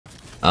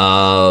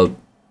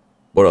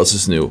What else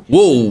is new?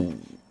 Whoa!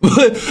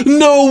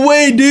 No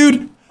way,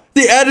 dude!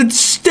 They added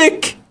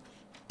stick!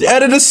 They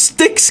added a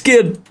stick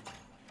skin!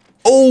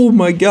 Oh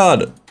my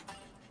god.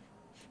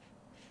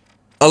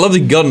 I love the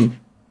gun.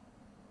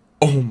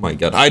 Oh my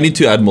god. I need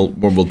to add more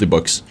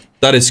multi-bucks.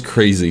 That is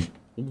crazy.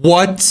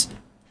 What?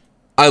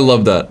 I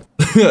love that.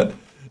 That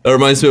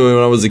reminds me of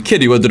when I was a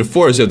kid, you went to the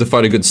forest, you had to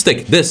find a good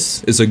stick.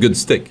 This is a good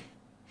stick.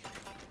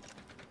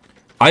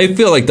 I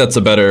feel like that's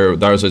a better,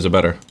 Dinosaurs is a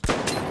better.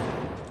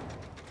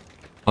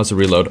 How's a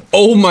reload?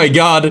 Oh my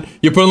god!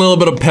 You put a little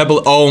bit of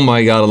pebble. Oh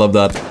my god, I love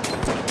that.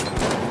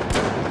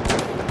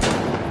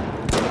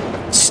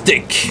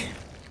 Stick.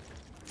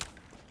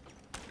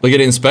 Look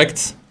at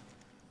inspect.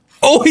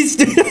 Oh, he's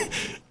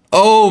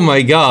oh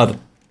my god.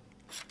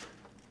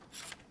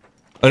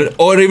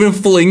 Oh, it even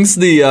flings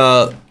the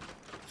oh,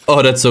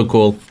 that's so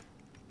cool.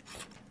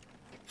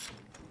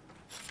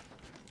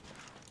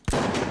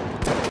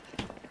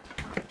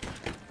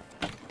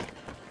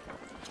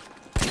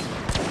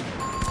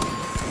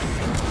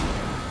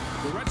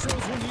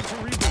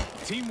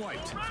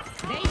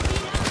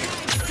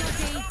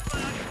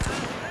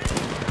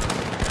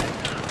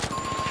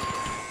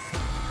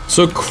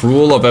 So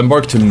cruel of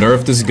Embark to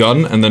nerf this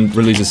gun and then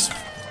release this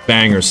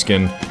banger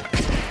skin.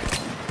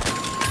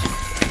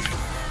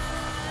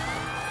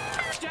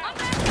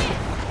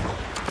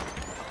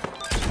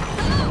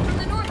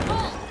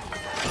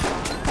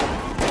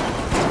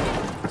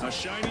 A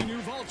shiny new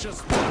vault just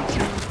spawned.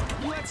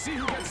 Let's see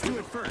who gets to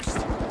it first.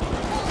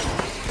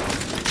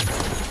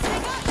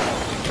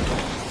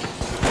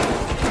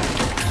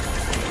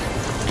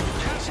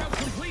 Cash out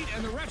complete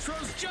and the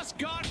retros just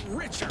got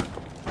richer.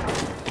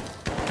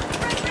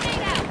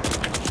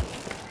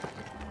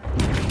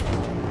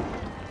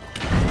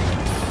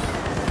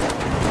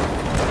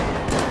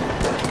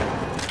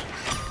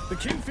 The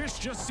Kingfish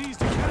just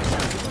seized a cash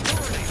out with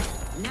authority.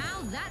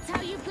 Now that's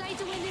how you play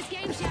to win this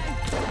game show.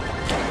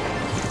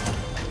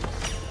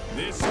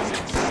 This is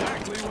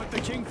exactly what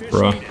the Kingfish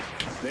Bruh. needed.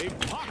 They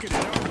pocketed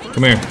our first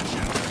Come here. cash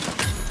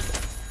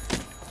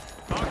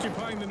out.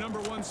 Occupying the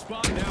 #1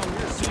 spot now,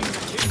 we're seeing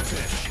the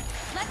Kingfish.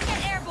 Let's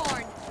get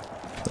airborne.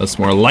 That's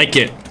more like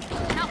it.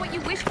 Not what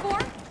you wished for?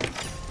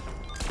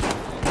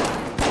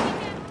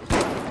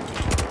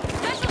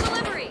 Special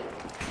delivery.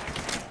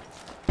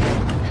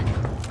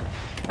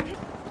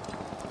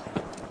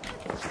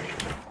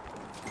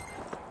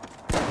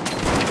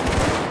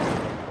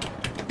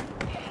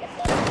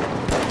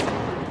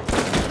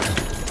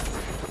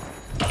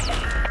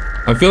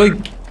 I feel like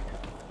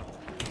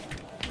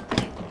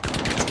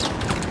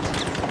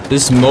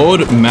this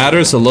mode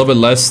matters a little bit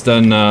less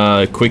than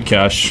quick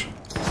cash.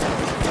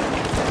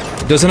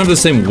 It doesn't have the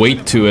same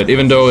weight to it,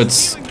 even though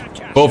it's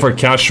both are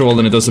casual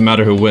and it doesn't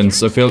matter who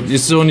wins. I feel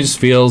this one just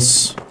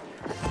feels.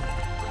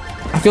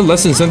 I feel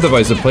less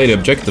incentivized to play the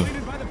objective.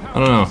 I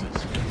don't know.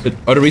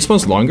 Are the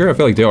respawns longer? I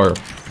feel like they are. A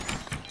little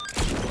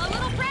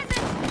present.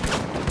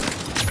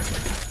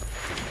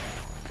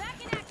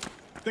 Back in action.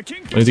 The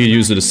Kingfish I need to get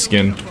used to the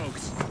skin.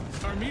 folks.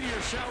 Our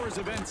Meteor Showers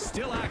event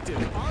still active.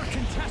 Our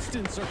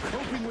contestants are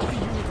coping with the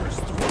universe,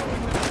 throwing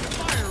them a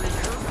fiery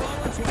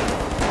curveball as well.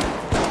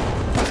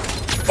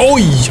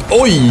 Oj,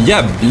 oj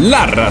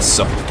jävlar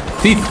alltså.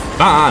 Fy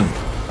fan.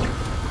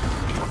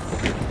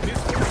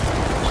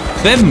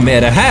 Vem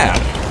är det här?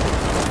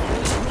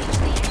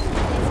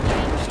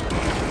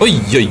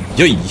 Oj, oj,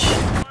 oj.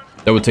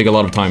 That would take a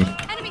lot of time.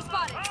 Enemy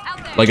spotted.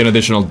 Out there. Like an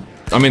additional...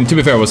 I mean, to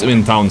be fair, I was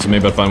in town, so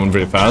maybe I'd find one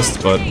pretty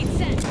fast, but...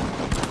 Immobilizing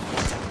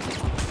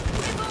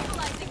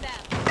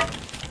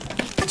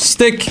them.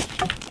 Stick!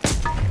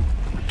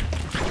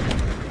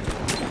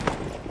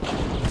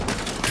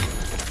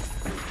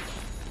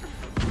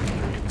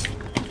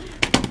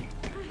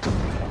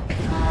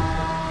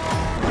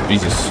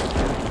 Jesus.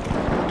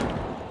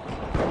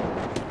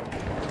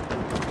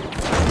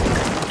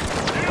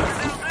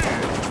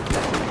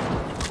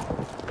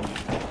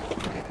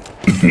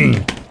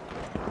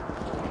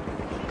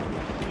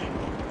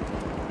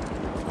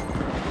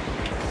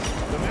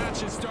 The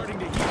match is starting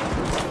to heat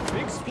up.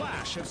 Big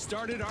Splash have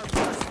started our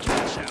first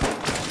cash out.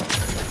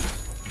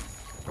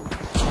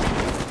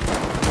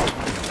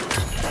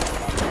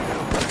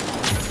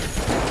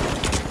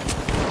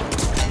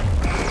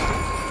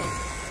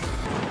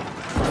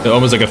 It's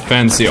almost like a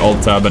fancy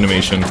alt-tab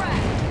animation.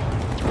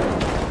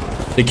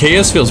 The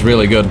KS feels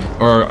really good.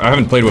 Or, I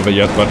haven't played with it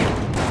yet, but...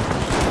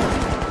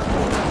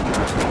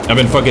 I've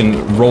been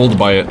fucking rolled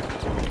by it.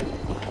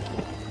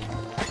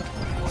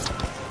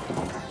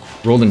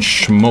 Rolled and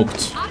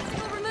smoked.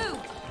 Obstacle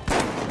removed.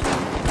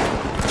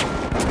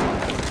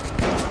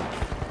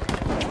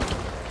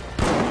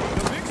 The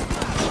Big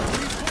Splash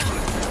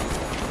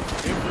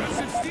respawned.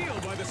 Impressive steal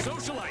by the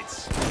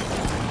socialites.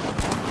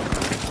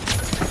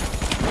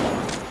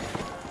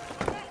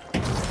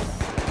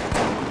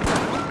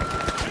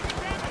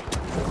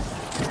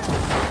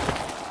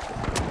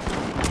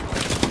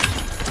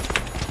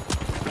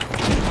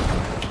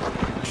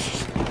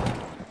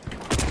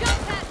 Jump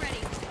pad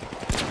ready.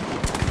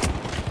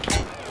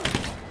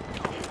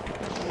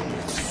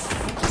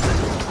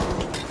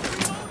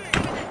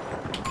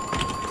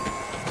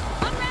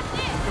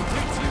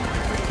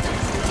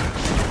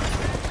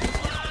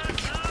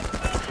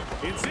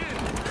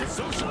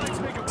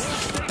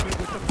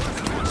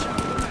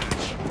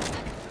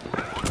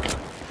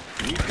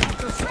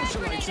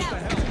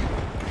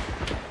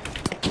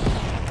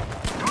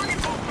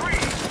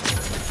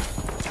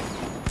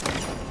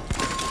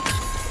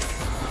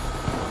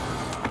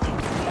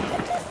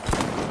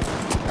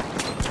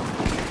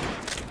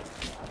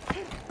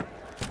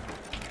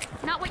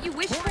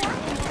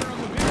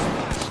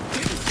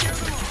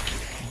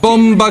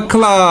 Bomba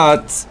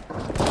clot!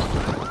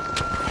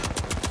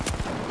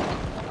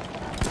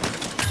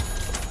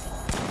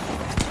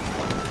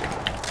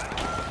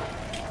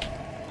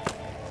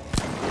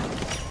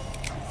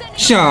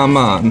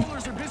 Shaman!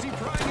 Ballers are busy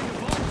prying into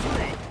Vault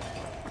 3.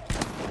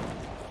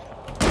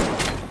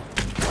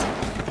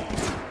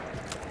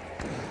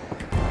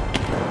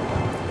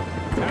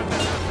 At the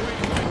halfway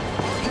point,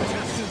 our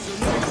contestants are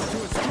living up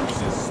to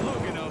Spruce's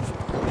slogan of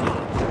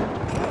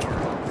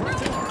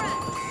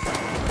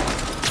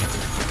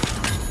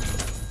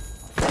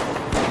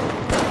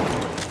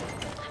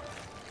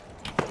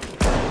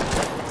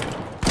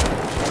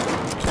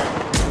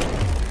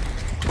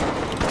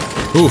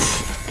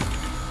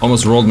Oof.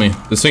 Almost rolled me.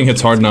 This thing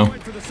hits hard now.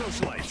 for the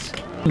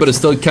socialites. But it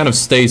still kind of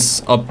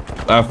stays up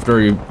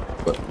after you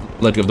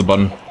let go of the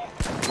button. Socialites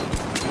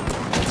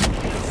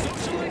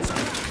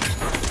are back.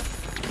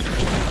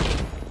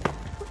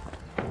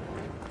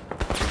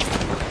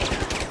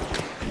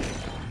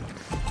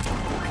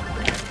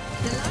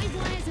 The live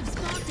wires have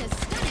sparked a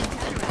stunning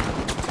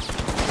turnaround.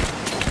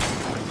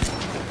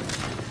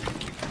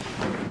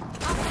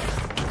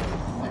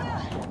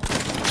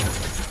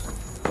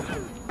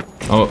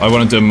 Oh, I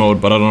wanted to emote,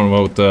 but I don't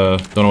know what the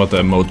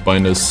emote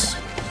bind is.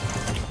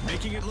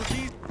 Making it look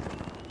easy.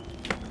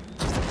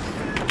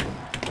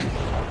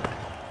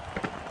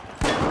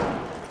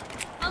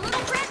 A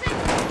little present.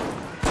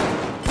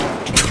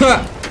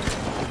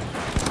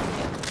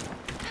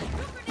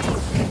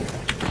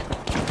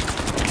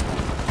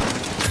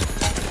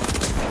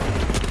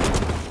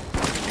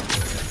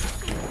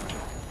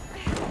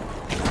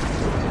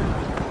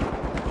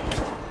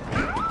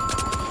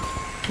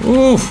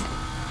 Oof.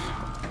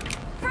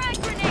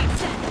 Frag grenade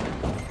set.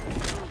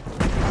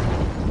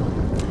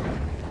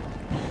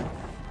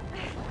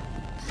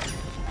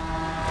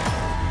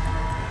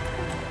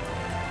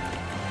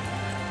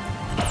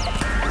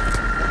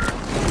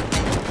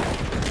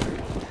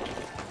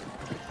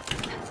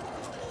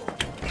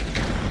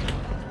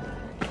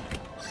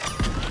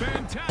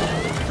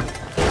 Fantastic.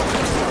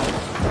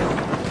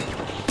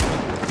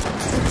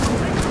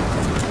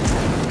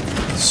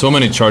 So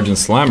many charging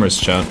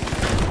slammers, chat.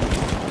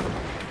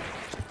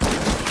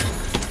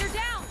 They're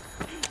down.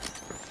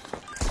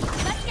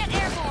 Let's get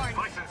airborne.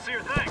 My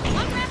sincere thanks.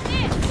 One rep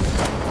in.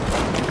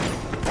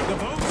 The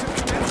Vogues have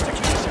commenced a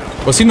cash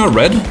out. Was he not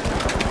red?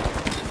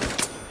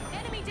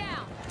 Enemy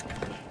down.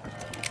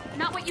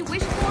 Not what you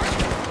wished for?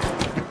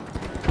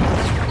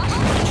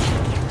 Uh-oh.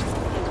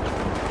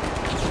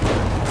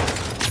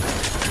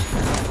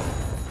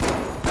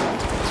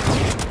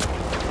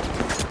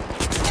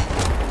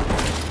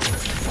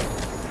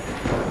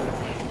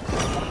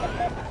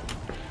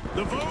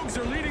 The Vogues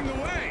are leading the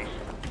way.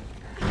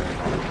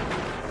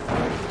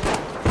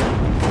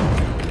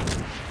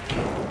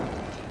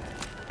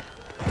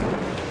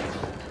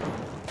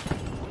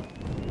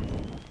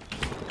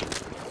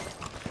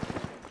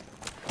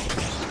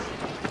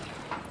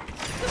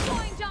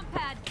 Deploying jump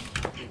pad.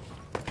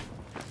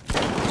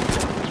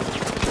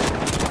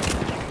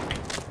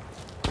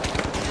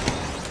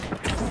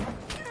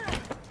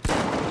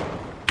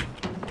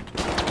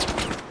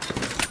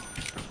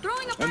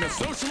 Throwing a And the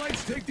frag.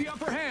 socialites take the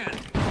upper hand.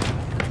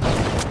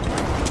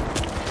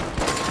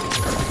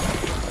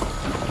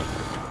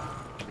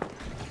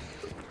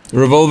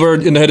 Revolver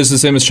in the head is the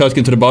same as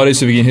shotgun to the body,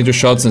 so if you can hit your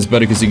shots, and it's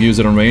better because you can use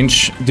it on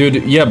range.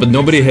 Dude, yeah, but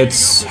nobody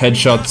hits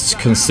headshots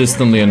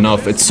consistently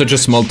enough. It's such a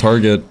small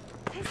target.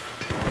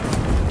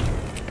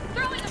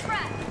 Throwing a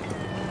frag.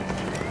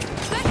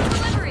 Special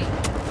delivery.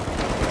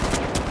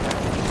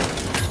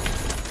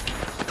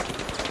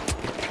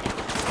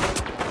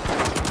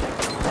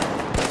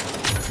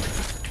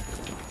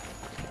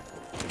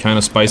 Kind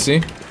of spicy. A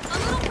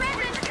little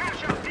present.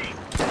 Cash out deep.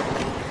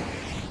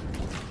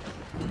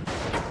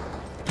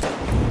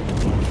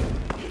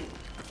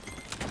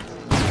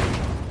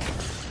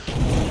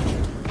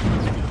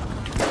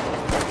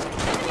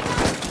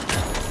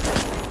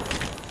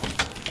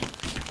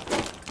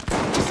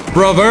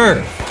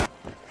 Brother!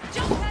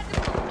 Jump pad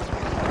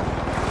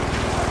deployed.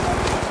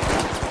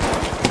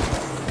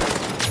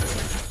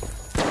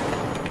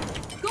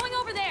 Going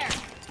over there.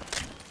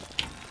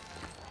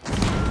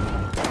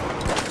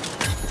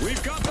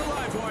 We've got the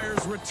live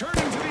wires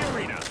returning to the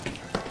arena.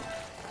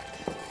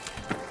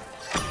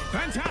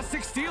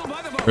 Fantastic steal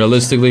by the Vogues.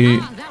 Realistically,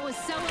 Oh, that was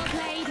so well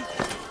played.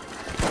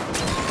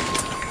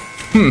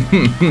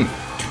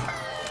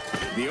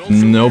 The old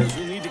Nope. soldiers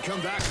will need to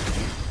come back.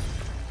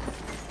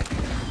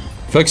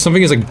 I feel like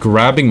something is like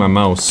grabbing my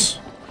mouse.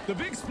 The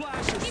big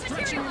splash is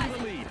stretching into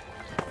the lead.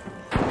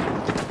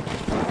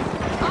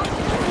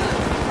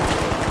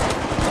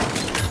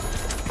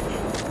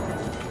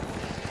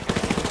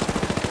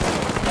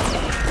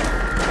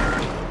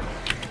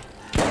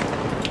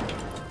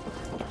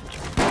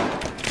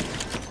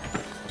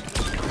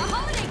 A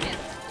holiday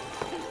gift.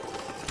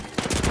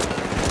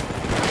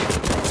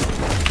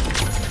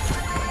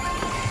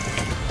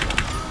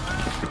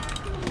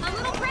 A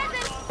little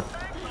present.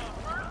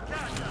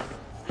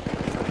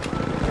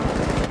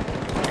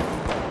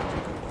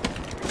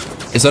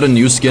 Is that a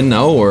new skin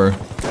now, or?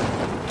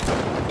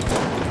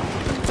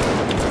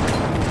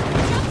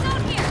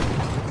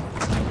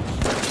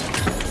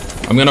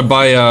 I'm gonna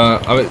buy,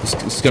 I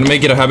was gonna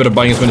make it a habit of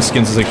buying as many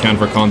skins as I can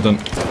for content.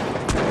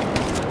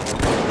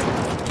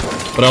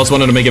 But I also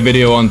wanted to make a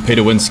video on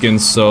pay-to-win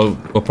skins, so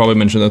we'll probably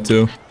mention that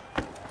too.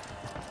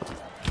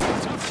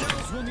 Tough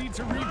shells will need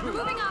to reboot.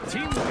 Moving up.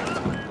 Team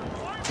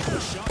wipe.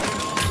 Shot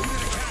and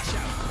cash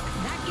out.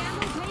 That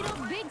gamble paid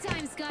off big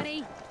time,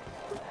 Scotty.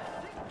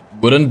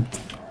 Wouldn't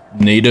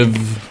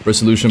native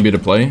resolution be the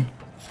play?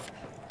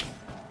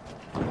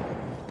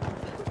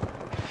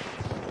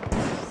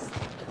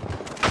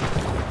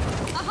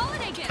 A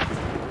holiday gift.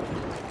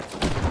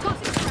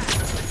 Coffee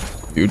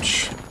scrap.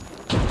 Huge.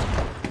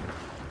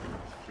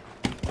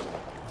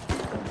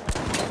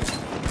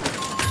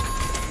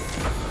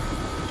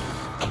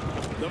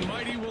 The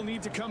mighty will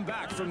need to come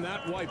back from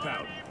that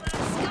wipeout.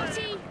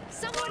 Scotty,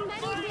 someone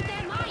meddled with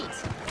their might.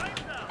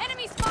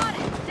 Enemy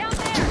spotted. Down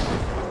there.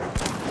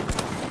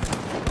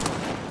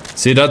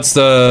 See, that's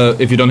the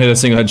if you don't hit a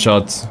single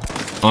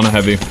headshot on a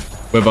heavy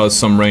without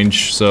some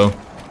range, so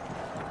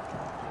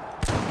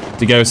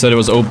the guy who said it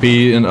was OP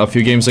in a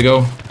few games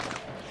ago.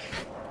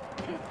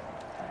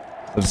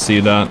 Let's see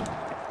that.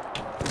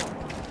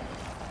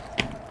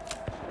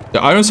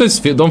 The iron sights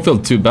don't feel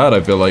too bad,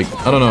 I feel like.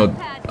 I don't know.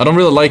 I don't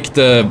really like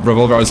the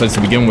revolver iron sights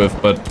to begin with,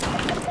 but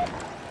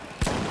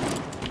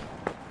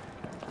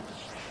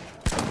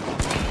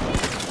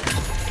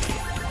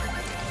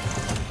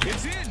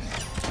It's in.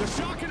 The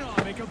shock and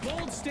awe make a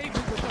bold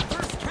statement with the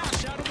first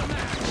cash out of the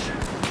match.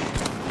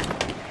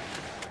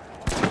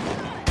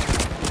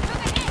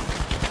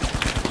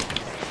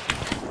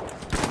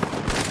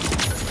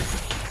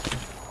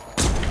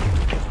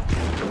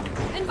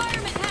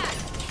 Environment hack.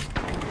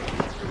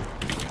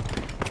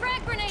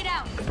 Frag grenade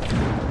out.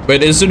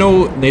 wait, is there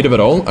no native at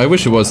all? I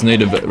wish it was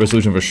native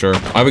resolution for sure.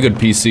 I have a good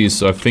PC,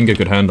 so I think I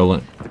could handle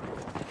it.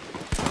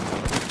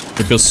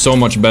 It feels so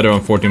much better on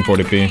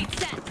 1440p.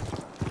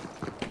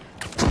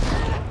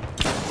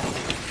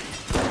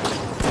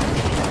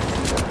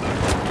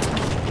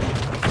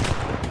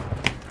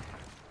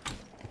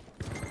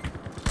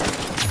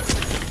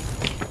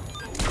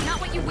 Not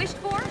what you wished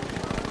for?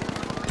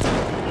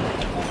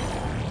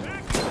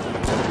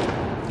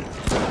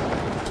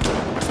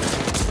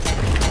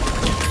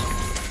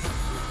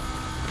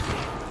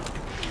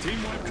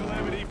 Team wipe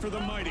calamity for the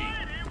mighty.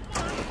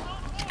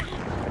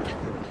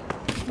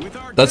 With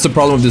our That's the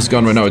problem with this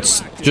gun right now.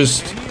 It's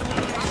just any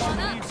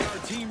elimination leaves our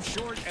team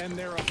short and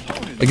their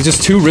opponent. like it's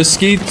just too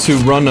risky to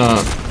run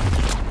a.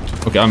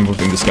 Okay, I'm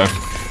moving this guy.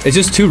 It's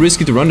just too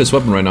risky to run this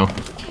weapon right now. A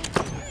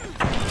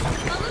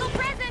little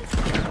present.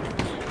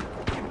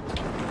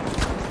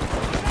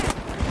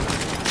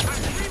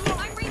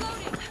 I'm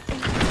reloading.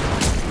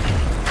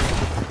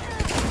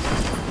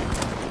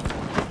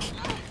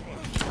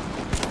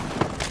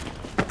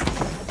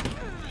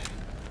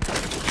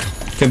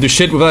 Can't do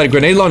shit without a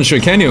grenade launcher,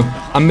 can you?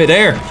 I'm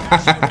midair.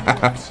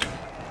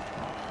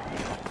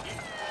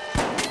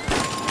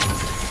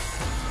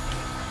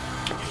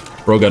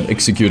 Bro got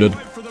executed.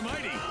 Wipe for the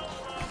mighty.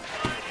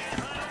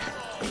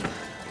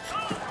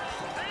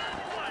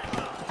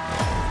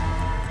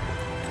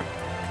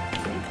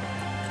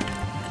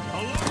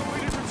 A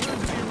long-awaited return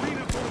to the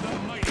arena for the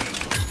mighty.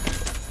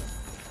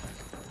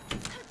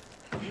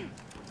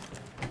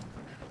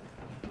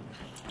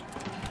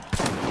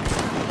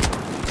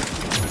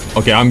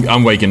 Okay,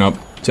 I'm waking up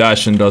to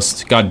ash and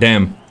dust. God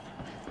damn.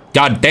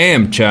 God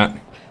damn, chat.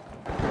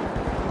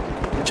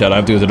 Chat, I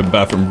have to go to the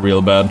bathroom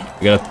real bad.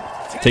 I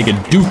gotta take a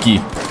dookie.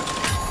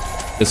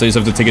 Guess I just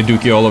have to take a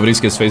dookie all over these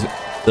guys'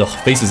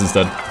 faces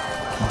instead.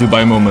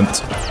 Dubai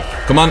moment.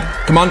 Come on,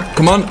 come on,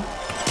 come on.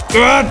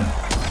 God!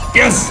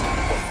 Yes!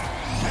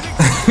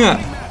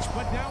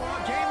 But now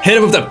our game Hit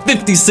him with that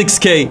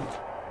 56k.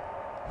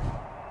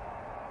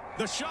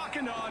 the shock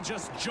and awe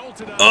just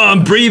jolted us. Oh,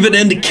 I'm breathing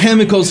in the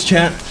chemicals,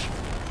 chat.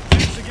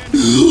 Once again,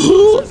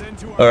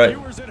 into our All right.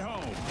 viewers at